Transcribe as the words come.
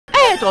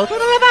Tutto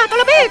lavato,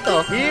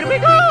 l'abito! Here we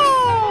go!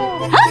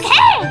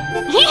 Okay!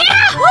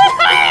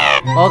 Yeah!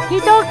 Okie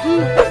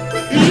dokie!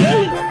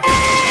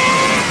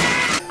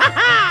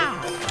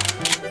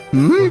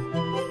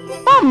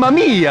 Mamma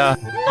mia!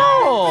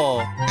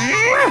 No!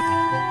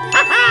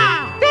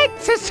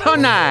 That's so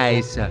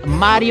nice!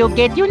 Mario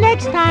get you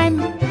next time!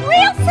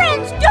 Real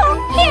friends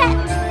don't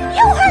hit!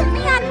 You hurt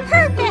me on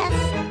purpose!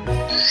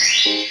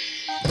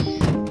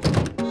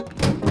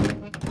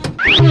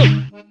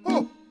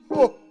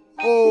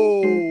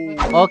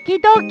 Okie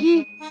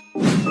dokie!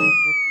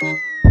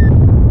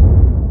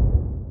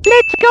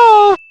 Let's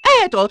go!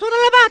 Tutto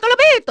lavato,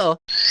 l'abito!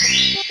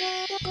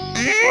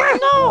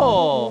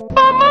 No!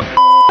 Mamma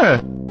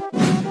mia!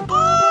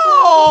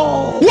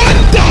 Oh! What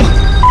the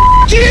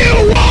do you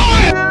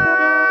want?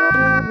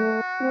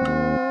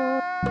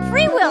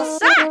 Free will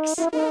sucks!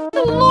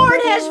 The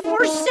Lord has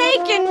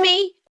forsaken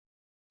me!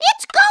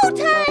 It's go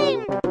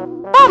time!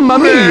 Mamma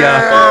mia!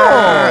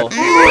 No!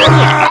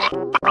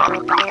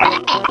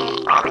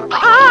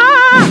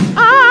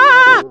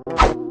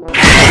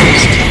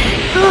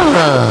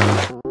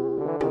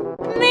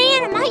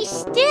 Man, am I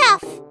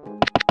stiff!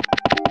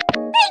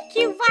 Thank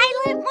you,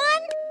 Violent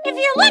One! If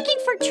you're looking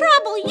for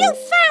trouble, you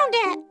found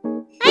it!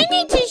 I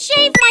need to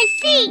shave my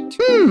feet!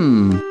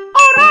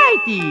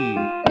 Alrighty!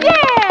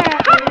 Yeah!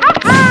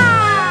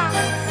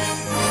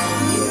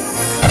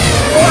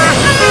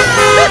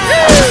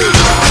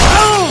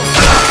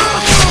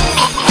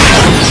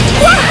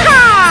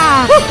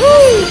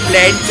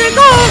 Let's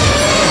go!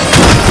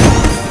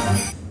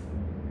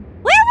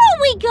 Where will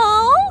we go?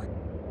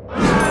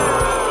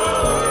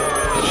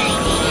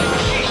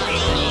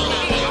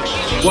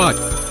 What?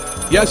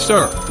 Yes,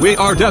 sir. We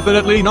are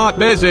definitely not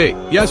busy.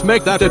 Yes,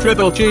 make that a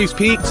triple cheese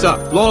pizza.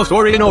 Lost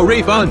or no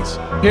refunds.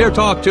 Here,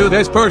 talk to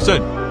this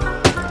person.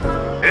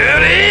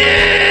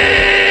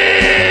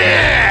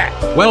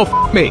 Well,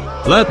 f me.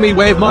 Let me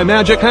wave my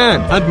magic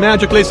hand and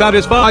magically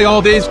satisfy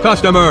all these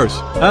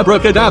customers.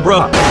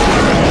 Abracadabra.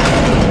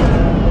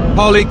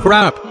 Holy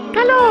crap.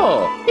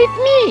 Hello! It's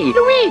me,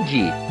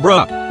 Luigi!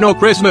 Bruh, no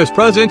Christmas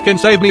present can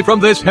save me from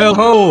this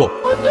hellhole.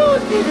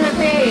 Tutti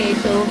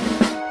l'abito!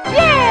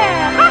 Yeah!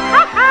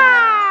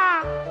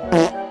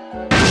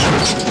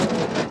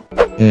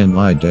 Am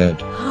I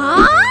dead?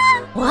 Huh?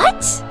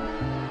 What?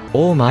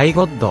 Oh my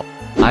god,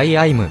 I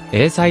am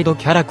a side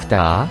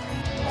character?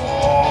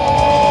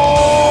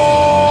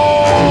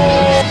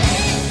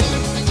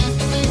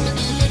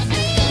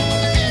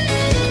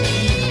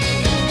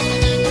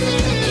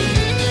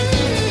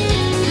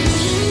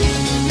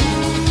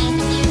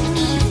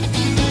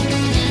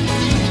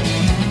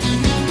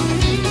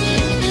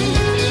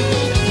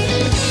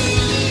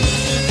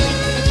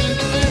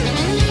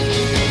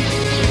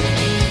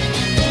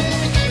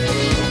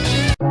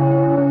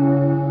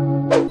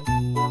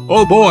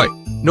 Oh boy,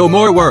 no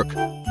more work.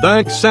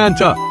 Thanks,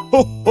 Santa.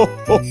 Ho ho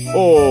ho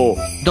ho.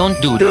 Don't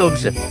do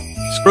drugs.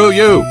 Screw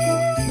you.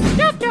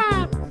 Jump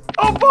Jump!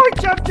 Oh boy,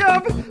 Jump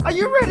Jump! Are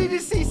you ready to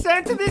see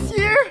Santa this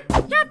year?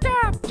 Jump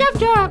Jump! Jump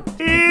Jump!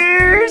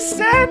 Here's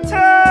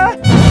Santa!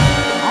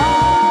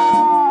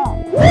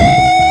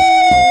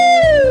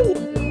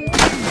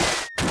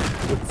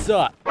 What's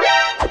up?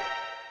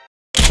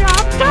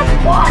 Jump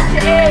Jump! What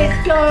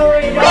is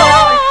going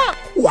on?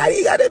 Why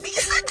you gotta be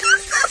such a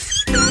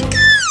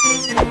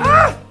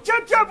Ah!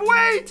 Jump Jump,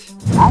 wait!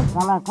 Jump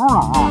Jump!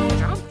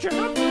 Jump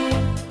Jump!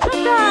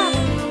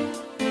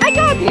 I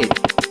got it!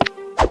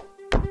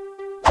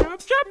 Jump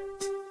Jump!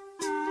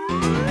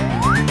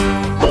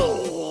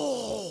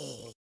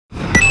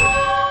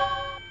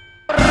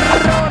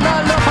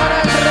 Ronaldo para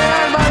el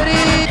Real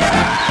Madrid!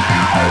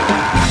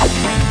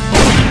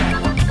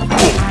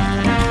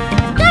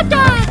 Jump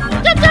Jump!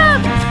 Jump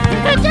Jump!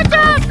 Jump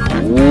Jump!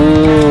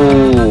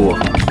 Ooh!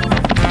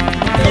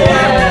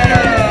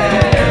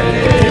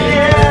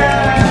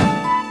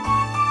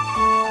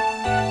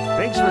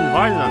 Thanks for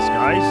inviting us,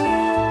 guys.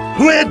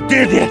 We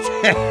did it!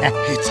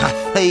 It's a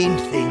fine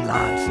thing,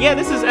 lads. Yeah,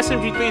 this is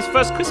SMG4's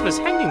first Christmas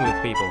hanging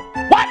with people.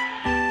 What?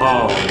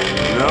 Oh,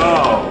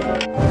 no.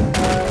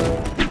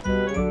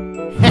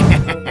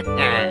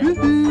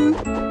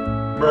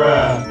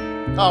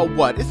 Oh,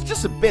 what? It's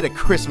just a bit of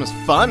Christmas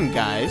fun,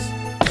 guys.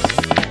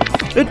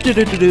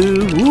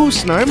 Ooh,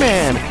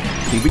 snowman.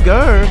 Here we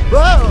go.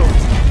 Whoa!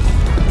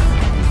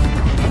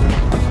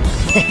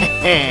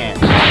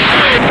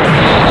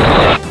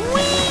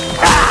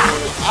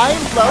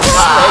 I'm love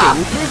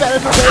sledding through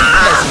Valentine's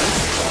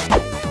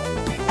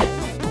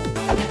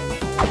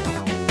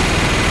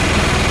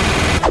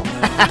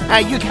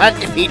presents. You can't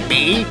defeat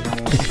me.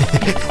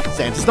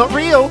 Santa's not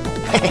real.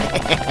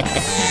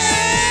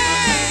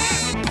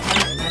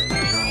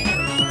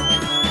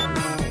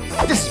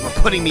 This is for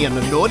putting me on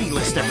the naughty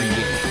list every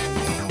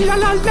year. La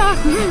la la!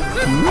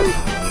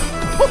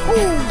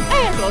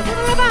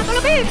 Tutto lavato,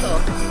 l'abito!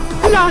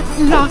 La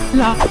la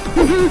la!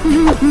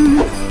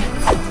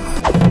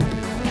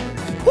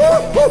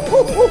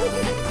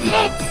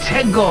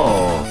 Let's go!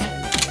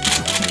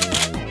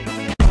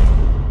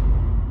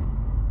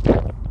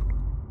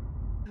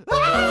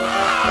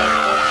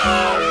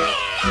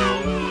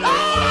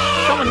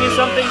 me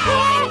something?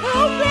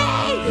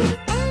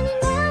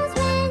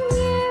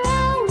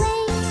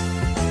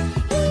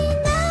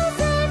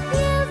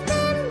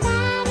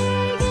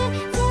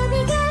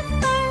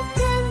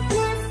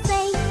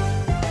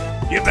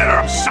 You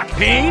better suck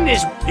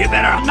penis. You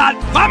better not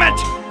vomit.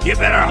 You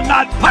better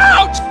not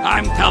pout.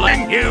 I'm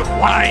telling you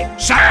why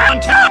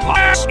Santa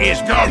Claus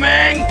is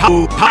coming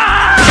to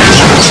town.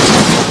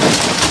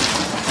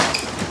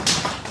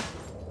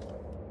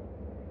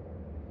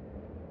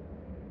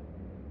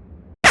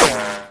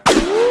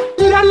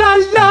 La la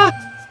la,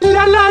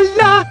 la la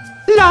la,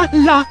 la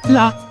la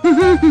la.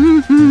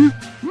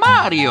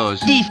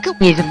 Mario's disco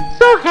is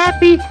so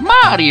happy.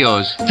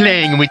 Mario's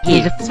playing with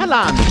his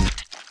salami.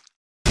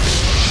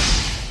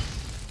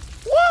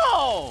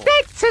 Whoa!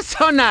 That's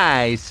so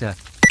nice.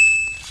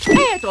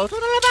 Pietro,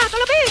 tutto lavato,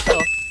 l'ho visto.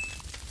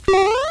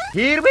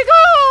 Here we go!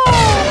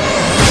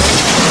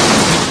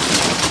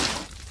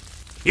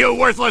 You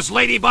worthless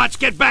lady bots,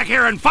 get back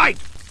here and fight!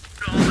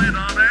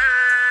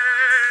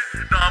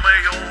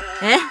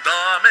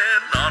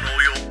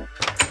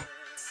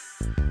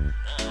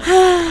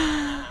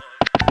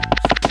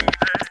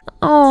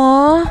 Aww.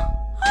 Oh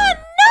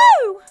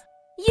no!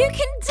 You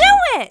can do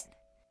it!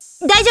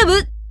 大丈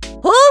夫？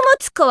宝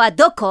物庫は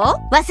どこ？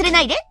忘れ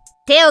ないで。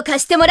手を貸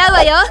してもらう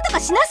わよ。とか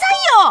しなさい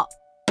よ。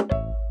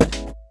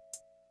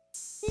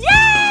イエ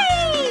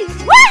ーイ！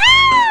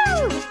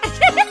 Woohoo! It's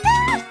gonna be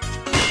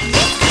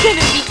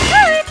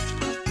good.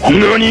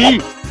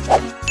 何？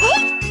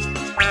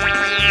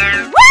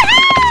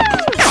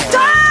 Woohoo!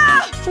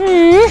 Stop!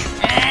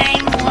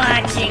 I'm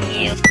watching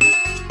you.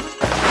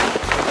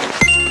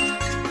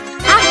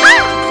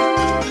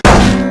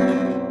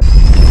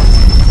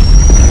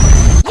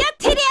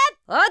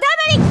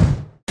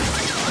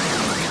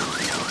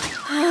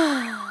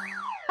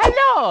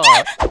 Hello!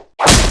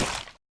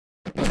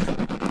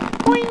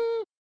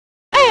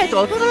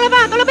 Pietro, tutto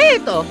lavato, l'ho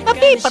visto. La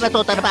pippa da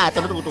tutto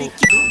lavato, tutto.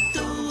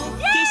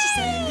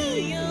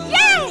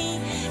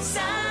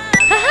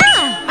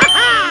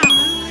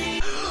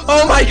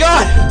 Oh my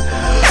god!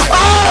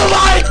 Oh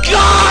my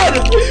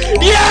god!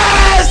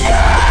 Yes!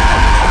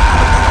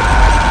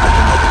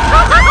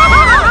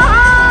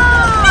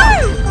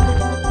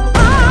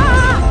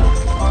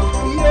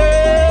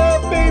 Yeah,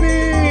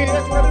 baby!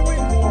 That's what I've been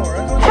waiting for.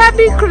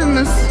 Happy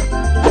Christmas.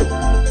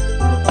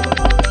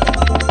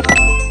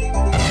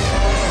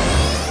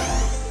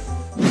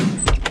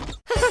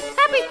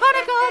 Happy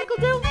Hanukkah, Uncle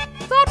Dill.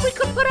 Thought we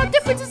could put our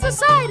differences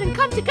aside and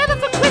come together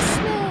for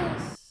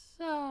Christmas.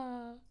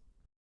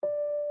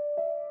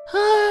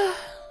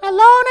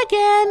 Alone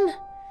again.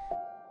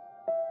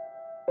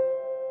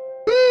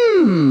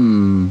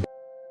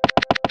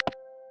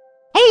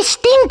 Hey,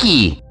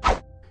 Stinky!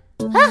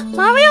 Huh,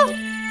 Mario?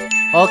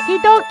 Okie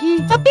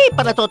dokie. La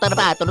pippa da tutto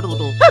lavato,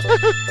 tutto.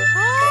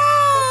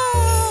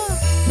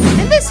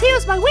 And this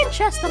here's my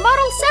Winchester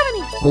Model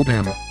 70. Oh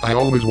damn, I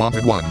always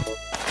wanted one.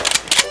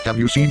 Have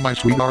you seen my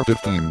sweet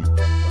R15?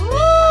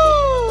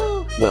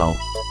 Ooh. Well,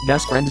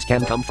 best friends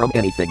can come from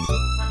anything.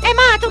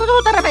 Ma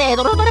tutto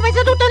lavato, tutto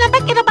lavato, tutto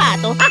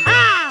lavato.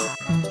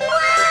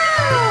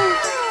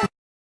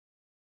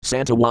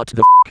 Santa, what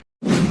the f***?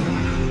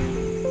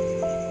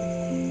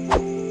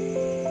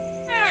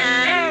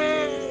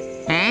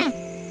 Huh?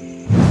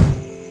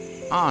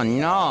 Oh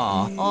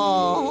no.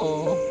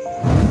 Oh.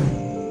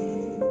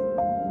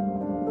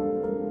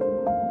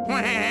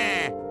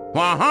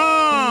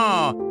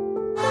 Wah-ha!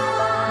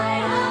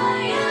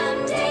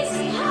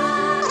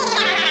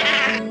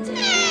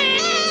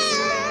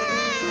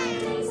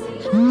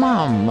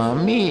 Mamma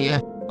mia.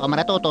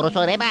 Come tutto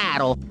rosso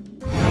reparo.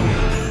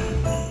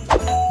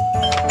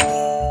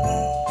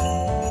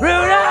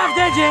 Rudolph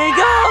the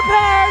Jingle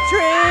Pear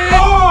Tree!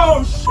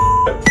 Oh,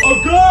 shit! A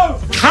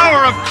ghost!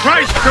 Power of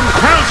Christ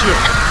compels you!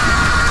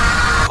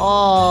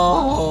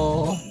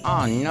 Oh.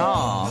 Oh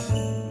no.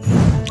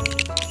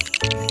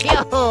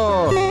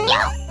 Yoo-hoo.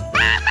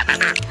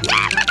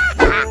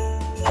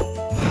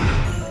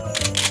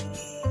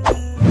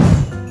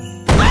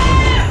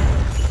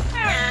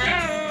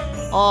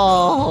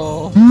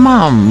 Oh.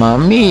 Mamma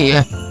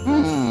mia.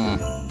 Huh?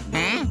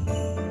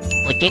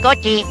 Gucci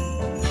gucci.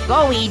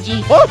 Go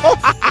Luigi.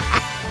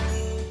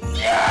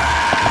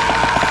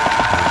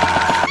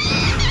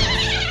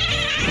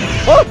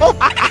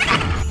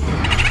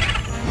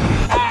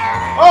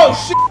 Oh,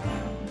 shit!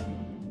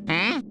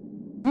 Huh?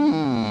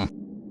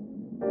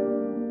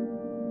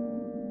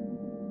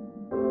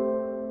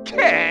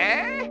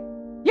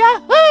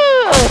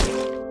 Yahoo!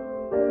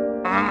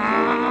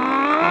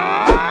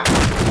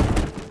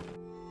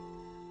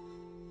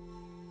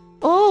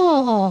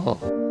 Oh,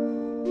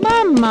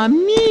 mamma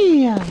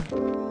mia!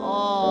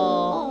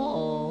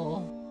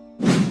 Oh.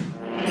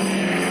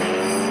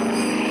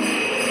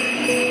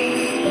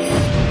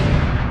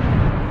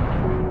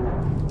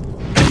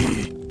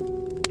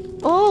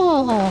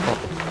 Oh.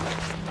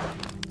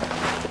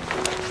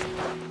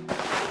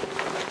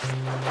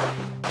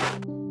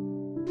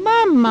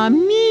 Mamma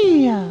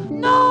mia!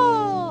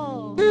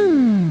 No!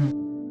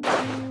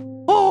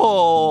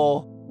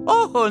 Oh!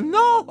 Oh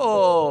no!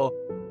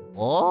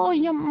 Oh,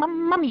 yeah,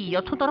 mamma mia!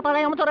 io tutto il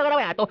motore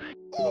gravato.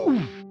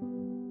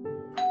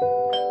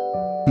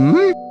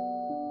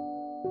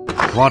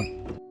 What?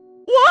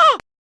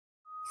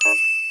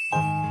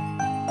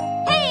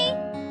 Hey,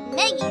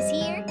 Maggie's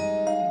here.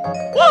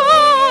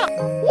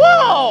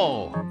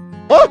 Whoa!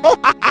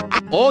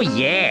 Oh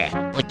yeah!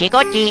 Uchi,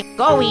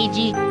 go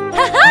easy.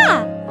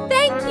 Haha!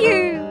 Thank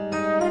you.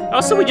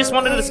 Also, we just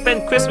wanted to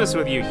spend Christmas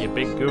with you, you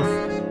big goof.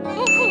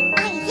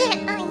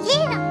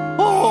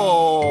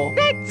 Oh,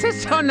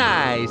 that's so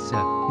nice.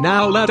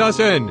 Now let us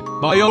in.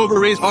 My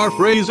ovaries are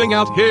freezing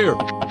out here.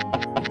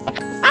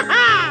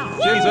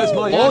 Jesus,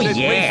 my Oh ass is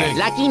yeah, freezing.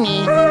 lucky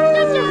me.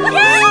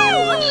 Yay!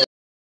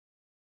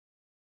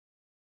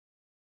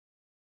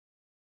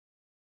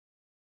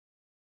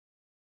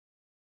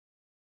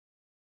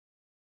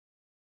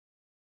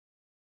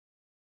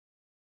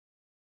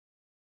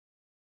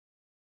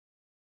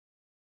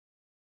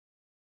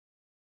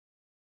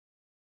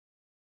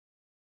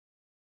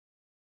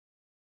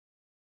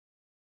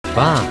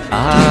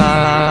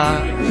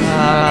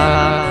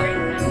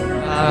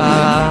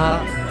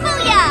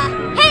 Booyah!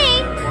 Hey!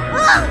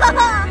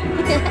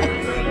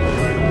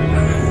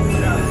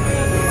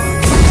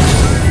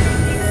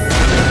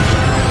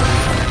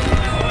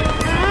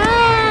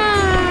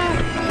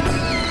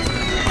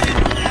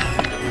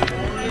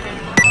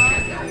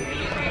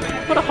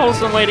 What a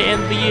wholesome way to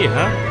end the year,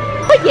 huh?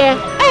 Oh yeah,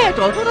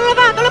 tutto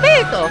lavato,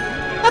 l'abito.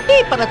 La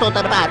pippa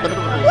tutto lavato.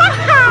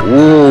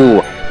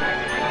 Ooh.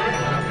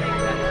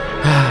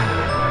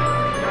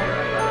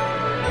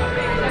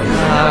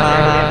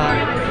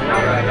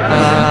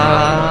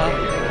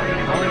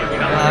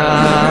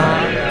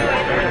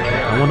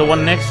 I wonder what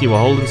next you will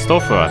hold in store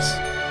for us.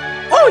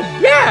 Oh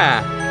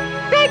yeah!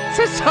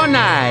 That's so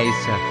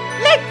nice.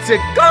 Let's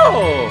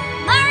go!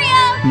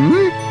 Mario!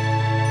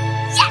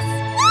 Yes!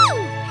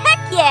 Woo! Heck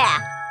yeah!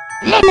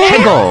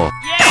 Let's go!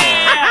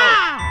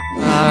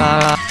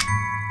 Yeah!